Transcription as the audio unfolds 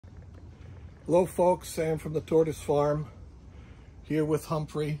Hello folks, Sam from the Tortoise Farm, here with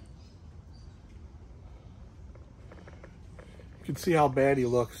Humphrey. You can see how bad he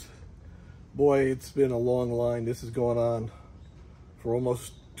looks. Boy, it's been a long line. This is going on for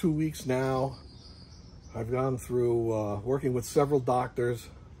almost 2 weeks now. I've gone through working with several doctors.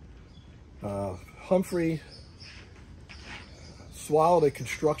 Humphrey swallowed a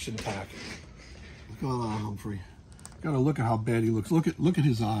construction tack. What's going on, Humphrey? Gotta look at how bad he looks. Look at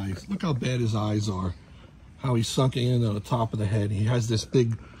his eyes. Look how bad his eyes are. How he's sunken in on the top of the head. He has this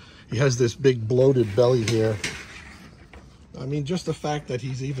big bloated belly here. I mean, just the fact that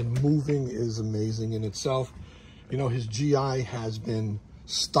he's even moving is amazing in itself. You know, his GI has been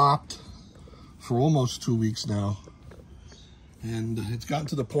stopped for almost 2 weeks now, and it's gotten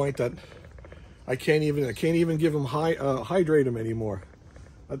to the point that I can't even give him hydrate him anymore.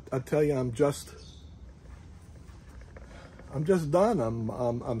 I tell you, I'm just done.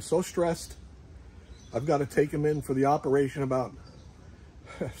 I'm so stressed. I've got to take him in for the operation about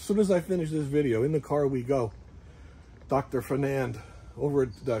as soon as I finish this video. In the car we go. Dr. Fernand over at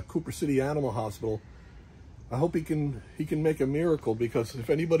the Cooper City Animal Hospital. I hope he can make a miracle, because if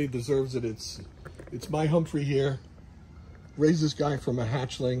anybody deserves it, it's my Humphrey here. Raised this guy from a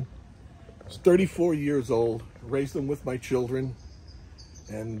hatchling. He's 34 years old. Raised him with my children,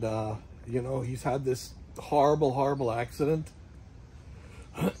 and you know, he's had this horrible accident,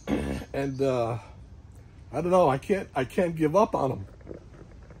 and I don't know. I can't give up on him.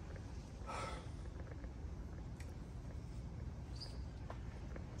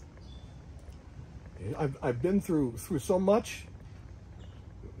 I've been through so much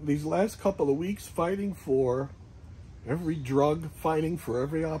these last couple of weeks, fighting for every drug, fighting for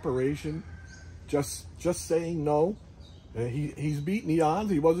every operation, just saying no. He's beaten the odds.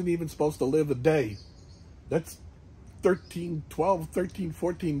 He wasn't even supposed to live a day. That's 13,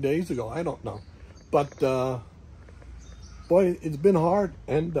 14 days ago. I don't know. But, boy, it's been hard.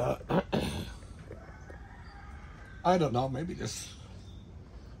 And I don't know, maybe this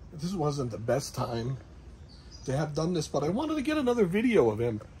wasn't the best time to have done this, but I wanted to get another video of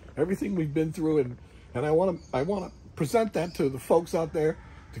him, everything we've been through, and I want to present that to the folks out there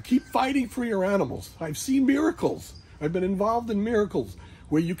to keep fighting for your animals. I've seen miracles. I've been involved in miracles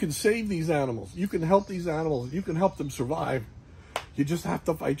where you can save these animals. You can help these animals. You can help them survive. You just have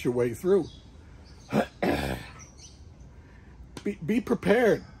to fight your way through. Be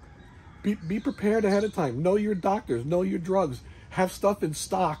prepared. Be prepared ahead of time. Know your doctors. Know your drugs. Have stuff in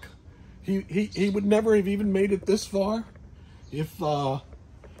stock. He would never have even made it this far if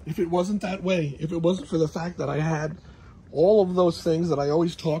it wasn't that way. If it wasn't for the fact that I had all of those things that I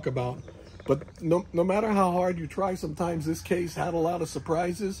always talk about. But no matter how hard you try, sometimes this case had a lot of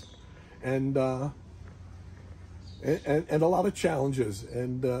surprises and a lot of challenges.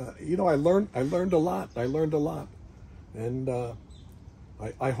 And you know, I learned a lot. And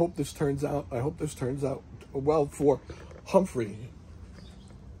I hope this turns out. I hope this turns out well for Humphrey.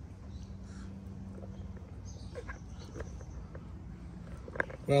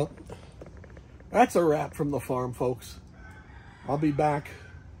 Well, that's a wrap from the farm, folks. I'll be back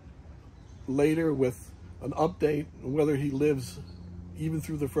later with an update on whether he lives even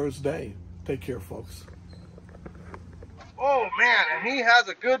through the first day. Take care, folks. Oh man, and he has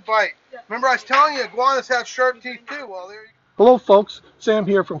a good bite. Remember I was telling you iguanas have sharp teeth too? Well, there you go. Hello folks, Sam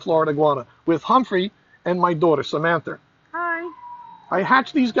here from Florida Iguana with Humphrey and my daughter Samantha. Hi. I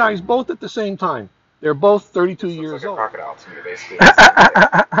hatched these guys both at the same time. They're both 32 years old. Crocodile to me, basically.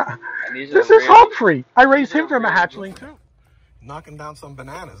 This is Humphrey. I raised him from a hatchling too. Knocking down some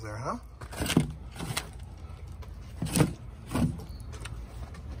bananas there, huh?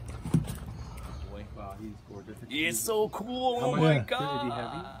 Wow, he's gorgeous. He's so cool. Oh my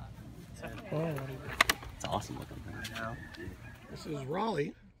god. It's awesome looking right. This is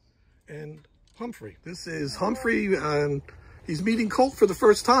Raleigh and Humphrey. This is Humphrey, and he's meeting Colt for the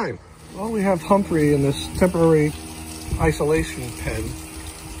first time. Well, we have Humphrey in this temporary isolation pen,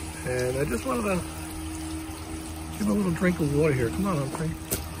 and I just wanted to give him a little drink of water here. Come on, Humphrey.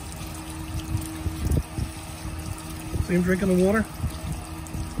 See him drinking the water?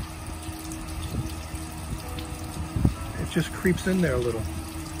 It just creeps in there a little.